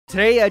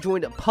Today I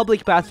joined a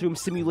public bathroom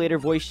simulator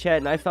voice chat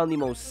and I found the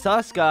most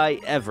sus guy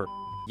ever.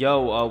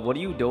 Yo, what are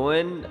you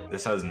doing?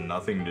 This has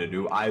nothing to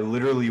do. I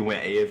literally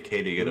went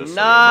AFK to get a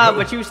Nah,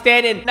 but you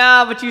standing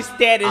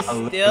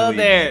still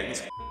there.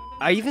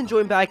 I even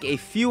joined back a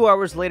few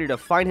hours later to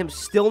find him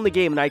still in the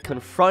game and I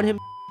confront him.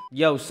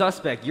 Yo,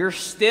 suspect, you're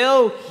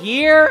still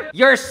here?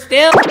 You're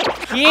still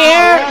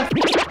here?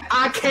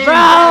 I can't, bro!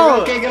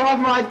 I can't get off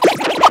my...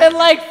 In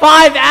like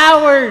 5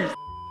 hours!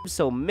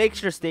 So make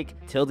sure to stick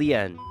till the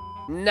end.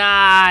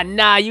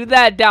 Nah, you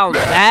that down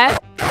bad?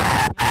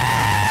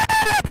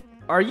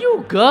 Are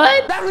you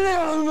good?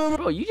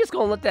 Bro, you just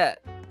gonna let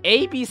that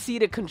ABC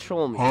to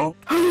control me. Huh?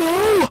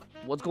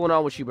 What's going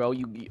on with you, bro?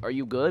 Are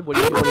you good? What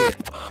are you doing here?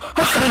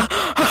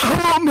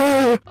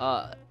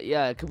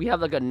 Yeah, could we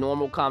have like a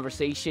normal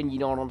conversation? You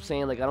know what I'm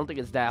saying? Like, I don't think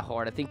it's that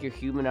hard. I think you're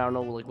human. I don't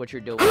know like what you're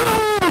doing.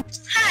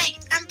 Hi,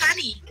 I'm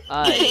Bunny.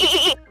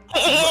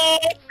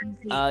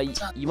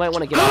 You might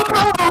want to get off.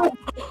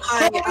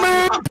 Hi,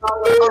 I'm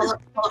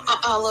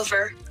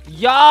Oliver.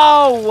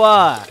 Yo!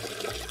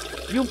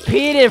 You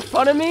peed in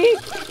front of me?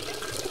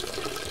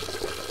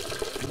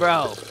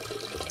 Bro,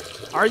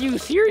 are you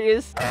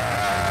serious?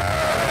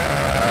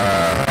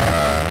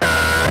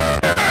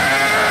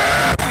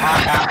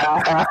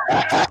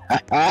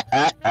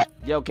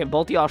 Yo, can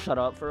both of y'all shut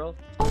up for real?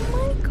 Oh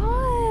my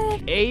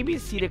god.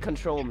 ABC to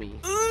control me.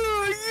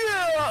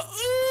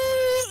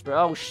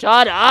 Bro,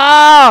 shut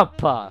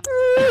up!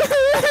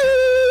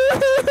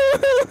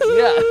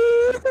 Yeah.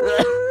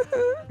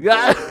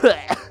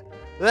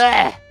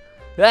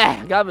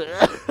 Got me.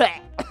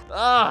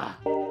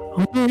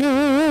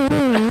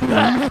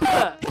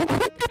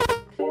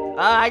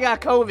 I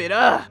got COVID.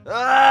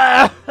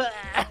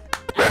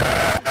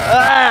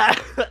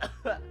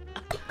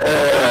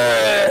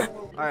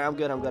 Alright, I'm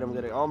good.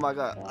 Oh my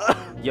god.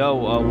 Yo,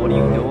 what are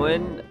you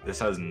doing? This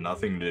has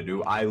nothing to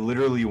do. I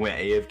literally went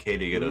AFK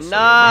to get a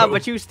Nah, soda,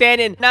 but you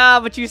standing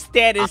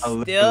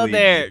still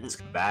there.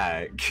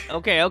 Back.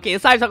 Okay,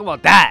 it's time to talk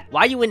about that.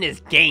 Why you in this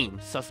game?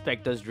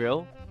 Suspect does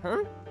drill.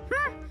 Huh?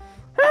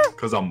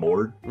 Cause I'm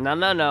bored.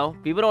 No.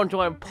 People don't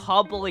join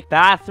public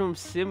bathroom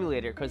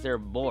simulator because they're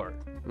bored.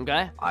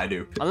 Okay? I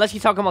do. Unless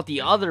you're talking about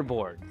the other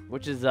board,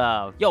 which is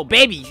yo,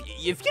 baby,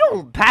 if you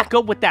don't back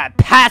up with that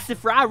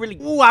passive, I really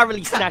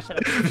snatched it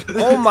up.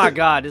 Oh my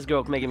god, this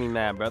girl's making me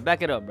mad, bro.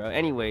 Back it up, bro.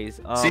 Anyways,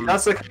 see,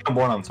 that's the kind of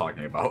bored I'm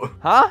talking about.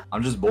 Huh?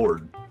 I'm just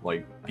bored.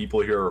 Like, people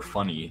here are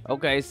funny.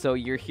 Okay, so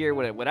you're here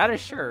without a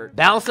shirt,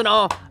 bouncing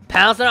on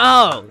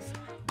hoes,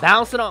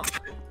 bouncing on.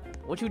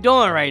 What you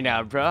doing right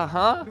now, bro?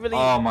 Huh? Really?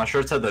 My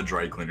shirt's at the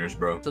dry cleaners,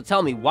 bro. So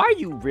tell me, why are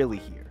you really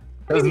here?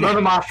 Because none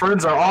of my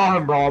friends are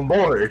on, bro. I'm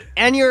bored.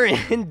 And you're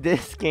in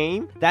this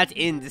game? That's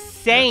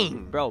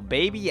insane, bro.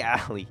 Baby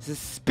Alley,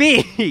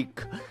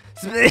 speak.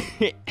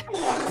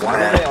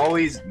 Why do they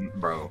always,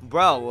 bro?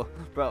 Bro.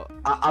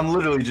 I'm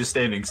literally just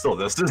standing still.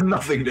 This has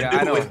nothing to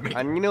do with me.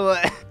 And you know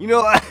what?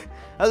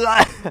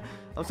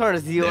 I'm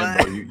starting to see Damn,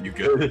 bro, you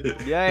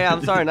good? Yeah,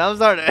 I'm starting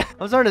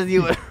to see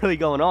what's really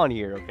going on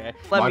here, okay?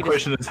 My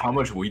question is, how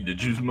much weed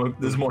did you smoke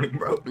this morning,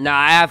 bro? Nah,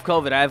 I have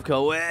COVID.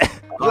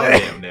 Oh,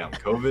 damn,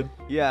 COVID?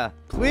 Yeah.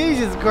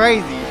 Please is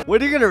crazy.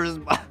 What are you gonna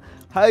respond?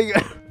 How you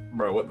gonna...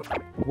 Bro, what the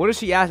fuck? What is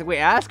she asking? Wait,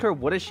 ask her,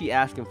 what is she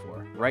asking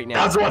for right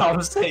now? That's what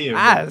I'm saying.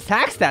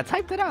 Text that.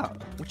 Type that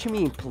out. What you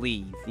mean,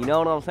 please? You know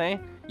what I'm saying?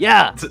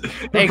 Yeah,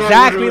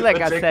 exactly like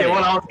I said.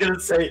 What I was gonna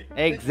say.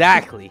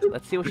 Exactly.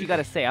 Let's see what you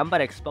gotta say. I'm about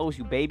to expose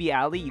you, baby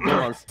Alley. You go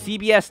on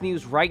CBS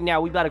News right now.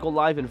 We about to go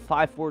live in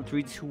 5, 4,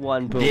 3, 2,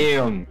 1. Boom.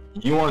 Damn,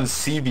 you on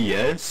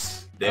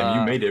CBS? Damn,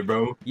 you made it,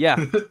 bro. Yeah,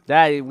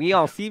 that we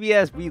on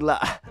CBS. We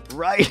live,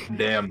 right?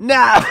 Damn.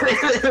 Nah.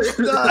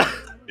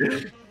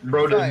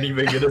 Bro didn't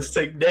even get a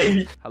sick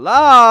day.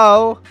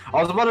 Hello?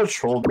 I was about to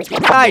troll.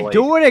 I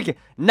do it again.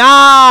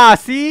 Nah,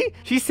 see?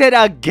 She said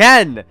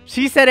again.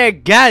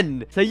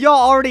 So y'all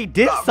already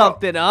did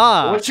something,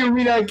 huh? What you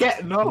mean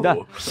again?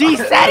 No. She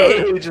said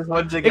it. Just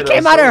went to It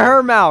came out of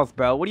her mouth,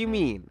 bro. What do you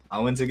mean? I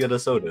went to get a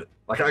soda.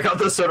 Like, I got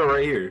the soda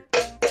right here.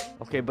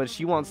 Okay, but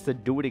she wants to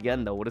do it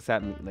again, though. What does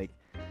that mean?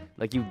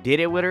 Like you did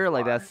it with her?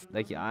 Like that's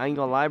like I ain't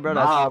gonna lie, bro.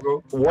 Nah,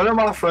 bro. One of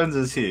my friends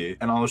is here,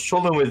 and I was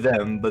trolling with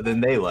them, but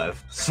then they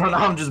left. So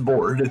now I'm just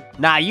bored.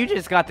 Nah, you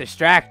just got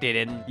distracted,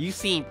 and you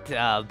seen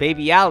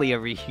Baby Alley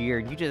over here.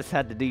 You just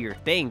had to do your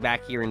thing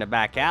back here in the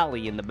back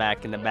alley, in the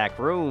back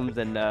rooms,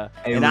 and I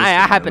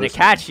happened to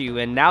catch you,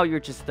 and now you're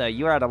just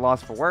you're at a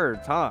loss for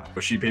words, huh?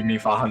 But she paid me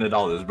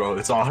 $500, bro.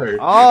 It's all her.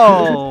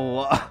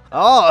 Oh,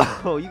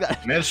 you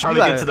got. Man's trying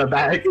to get to the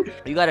bag.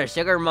 You got a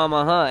sugar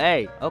mama, huh?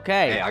 Hey,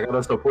 okay. Hey, I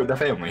gotta support the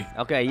family.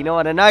 Okay, you know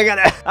what? And I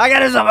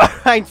gotta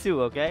support mine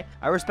too. Okay,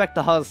 I respect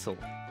the hustle.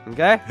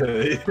 Okay?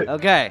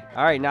 Okay.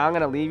 Alright, now I'm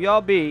gonna leave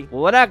y'all be.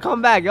 Well, when I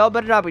come back, y'all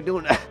better not be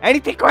doing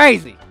anything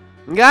crazy.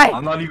 Okay?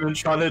 I'm not even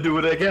trying to do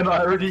it again.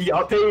 I already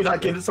got paid. I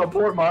can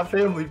support my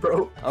family,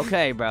 bro.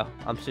 Okay, bro.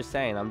 I'm just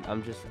saying.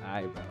 I'm just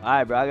alright, bro.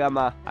 Alright, bro. I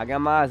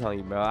got my eyes on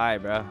you, bro.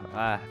 Alright, bro.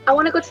 I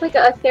want to go to like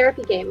a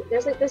therapy game.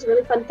 There's like this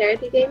really fun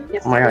therapy game.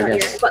 Yes, oh my God,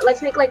 yes. But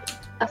let's make like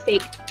a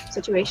fake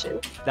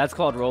situation. That's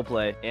called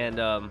roleplay. And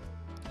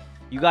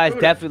You guys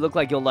definitely look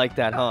like you'll like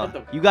that, huh?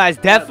 You guys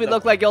definitely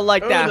look like you'll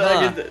like that,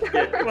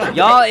 huh?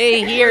 Y'all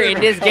ain't here in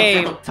this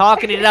game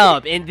talking it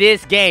up in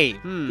this game.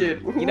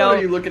 Dude, You know, what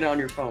are you looking at on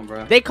your phone,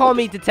 bro? they call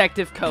me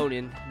Detective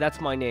Conan.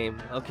 That's my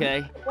name,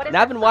 okay? What is And I've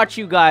that been smell?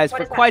 watching you guys What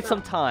for is that quite smell?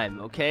 some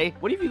time, okay?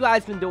 What have you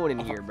guys been doing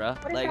in here, bro?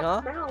 What is Like, that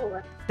huh?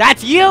 smell?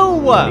 That's you!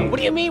 What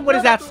do you mean, what No,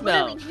 does that that's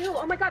smell? literally you.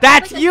 Oh my God,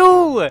 That's like a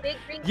you! big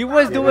green You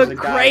was cloud. There's doing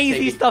a guy crazy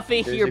taking- stuff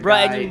in there's here, a bro,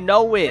 and guy you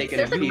know it. taking a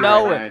There's a pee You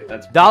know right it. now.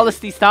 That's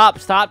Dollisty, stop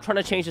trying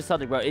to change the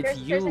subject, bro. It's There's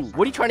you. a-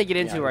 What are you trying to get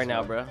into Yeah, right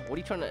now, that's bro? What are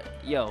you trying to,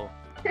 yo,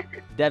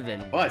 Devin?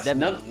 What? Devin,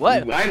 No,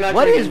 what? I'm not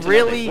What trying to is get into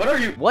really? nothing. What are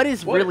you? What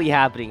is what- really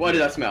happening? What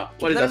here? does that smell?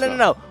 What does No, that no, smell?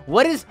 no, no.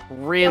 What is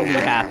really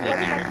happening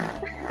here?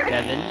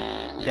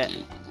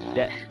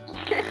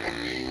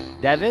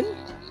 Devin?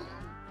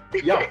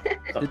 Yo.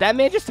 Did that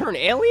man just turn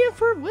alien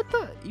for what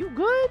the? You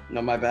good?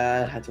 No, my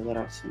bad. Had to let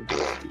out some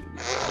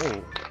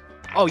steam.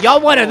 Oh,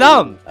 y'all one of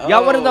them.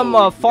 Y'all one of them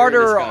Oh, you're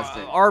farter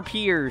disgusting.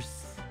 RPers.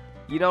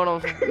 You know what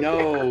I'm saying?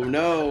 No.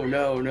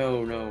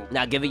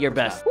 Now give it your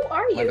best. Who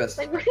are My you? best.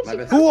 Like, where did My you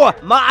best. come Who?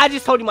 I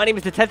just told you my name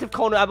is Detective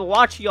Conan. I've been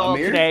watching y'all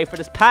Amir? today for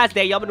this past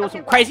day. Y'all been doing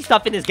some crazy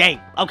stuff in this game.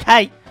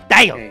 Okay?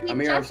 Damn. Okay, We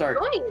Amir, I'm just sorry.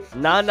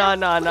 joined.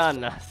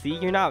 Nah. See,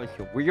 you're not.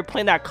 Where you're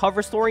playing that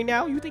cover story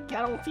now? You think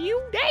I don't see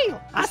you? Damn.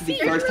 I This is see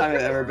the you. first time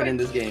I've ever been in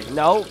this game.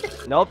 Nope,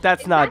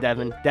 that's not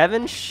Devin.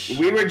 Devin, shh.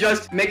 We were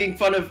just making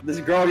fun of this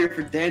girl here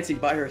for dancing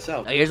by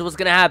herself. Now, here's what's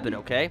gonna happen,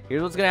 okay?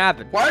 Here's what's gonna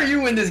happen. Why are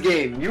you in this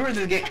game? You were in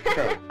this game.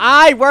 Bro.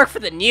 I work for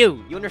the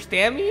news. You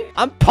understand me?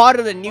 I'm part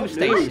of the news What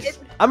news?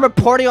 station. I'm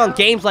reporting on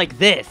games like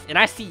this, and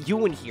I see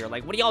you in here.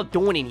 Like, what are y'all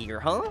doing in here,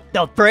 huh?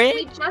 The We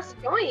friend?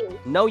 just joined.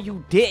 No,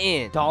 you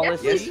didn't,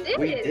 Dollisty. Yes, did.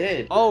 we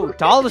did. Oh,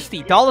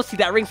 Dollisty,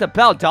 that rings a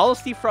bell.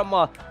 Dollisty from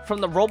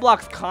the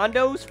Roblox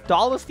condos.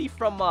 Dollisty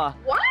from What?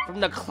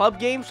 the club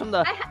games, from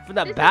the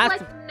This is bath.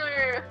 like, no.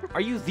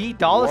 Are you the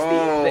Dollisty?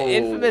 Whoa. The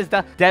infamous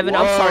Devin,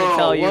 I'm sorry to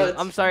tell you. Whoa, what?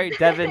 I'm sorry,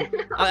 Devin.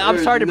 I'm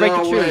There's sorry to break the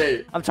no truth.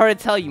 way. I'm sorry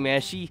to tell you,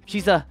 man.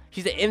 She's an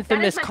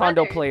infamous my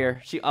condo brother.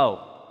 player.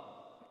 Oh.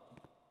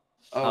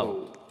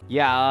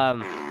 Yeah,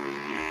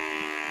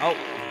 oh.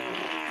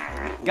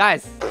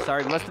 Guys,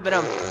 sorry, must have been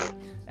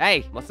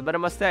a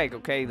mistake,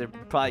 okay? There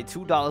are probably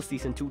two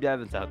Dollisties and two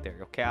Devins out there,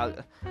 okay?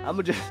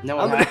 I'ma just... No,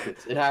 I'm it gonna-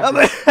 happens. It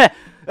happens.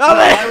 I'm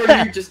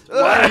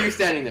Why were you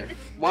standing there?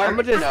 Why I'ma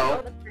are just-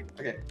 no?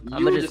 Okay.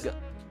 I'm gonna just go.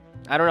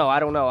 I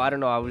don't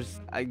know.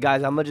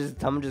 Guys, I'm gonna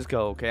just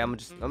go, okay?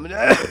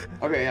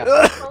 Okay,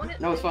 yeah. Phone it-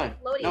 No, it's fine.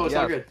 Loading. No, it's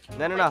Yeah. all good.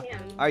 No. My hand.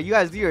 All right, you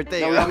guys do your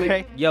thing, No, we don't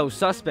okay? Yo,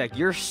 suspect,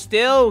 you're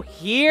still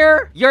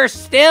here? You're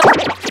still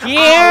I here?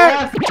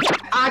 left.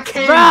 I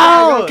came Bro!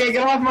 back. Okay,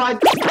 get off my.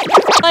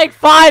 Like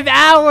 5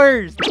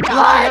 hours.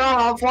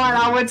 I'm fine.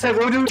 I went to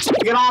go do.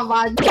 Get off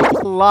my.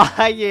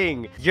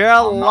 Lying. You're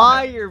a I'm not.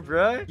 liar,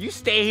 bro. You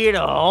stay here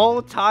the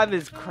whole time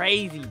is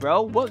crazy,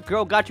 bro. What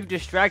girl got you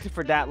distracted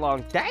for that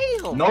long?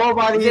 Damn.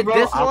 Nobody, Is it bro.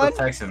 this I was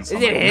one? texting Is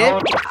somebody. it him?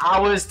 No, I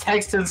was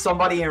texting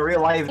somebody in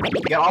real life.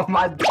 Get off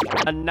my.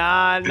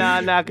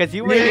 Nah, cause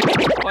you waited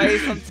quite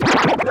some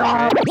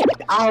time.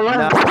 I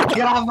left.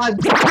 Get off my.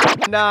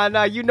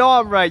 Nah, you know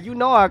I'm right. You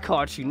know I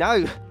caught you.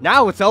 Now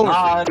it's over.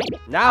 Nah,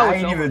 Now I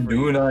it's ain't over even for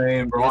you. do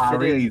nothing, bro. Yes, I it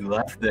really is.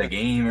 left the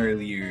game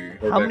earlier.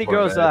 How many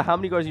girls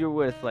you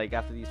were with like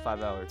after these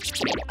 5 hours?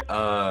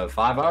 5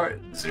 hours?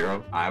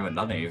 0. I haven't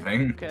done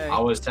anything. Okay. I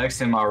was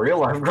texting my real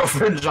life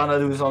girlfriend trying to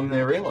do something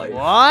in real life.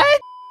 What?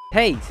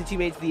 Hey, since you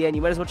made it to the end,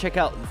 you might as well check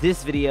out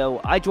this video.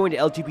 I joined the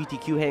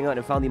LGBTQ hangout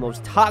and found the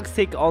most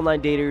toxic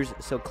online daters,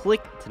 so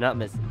click to not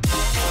miss it.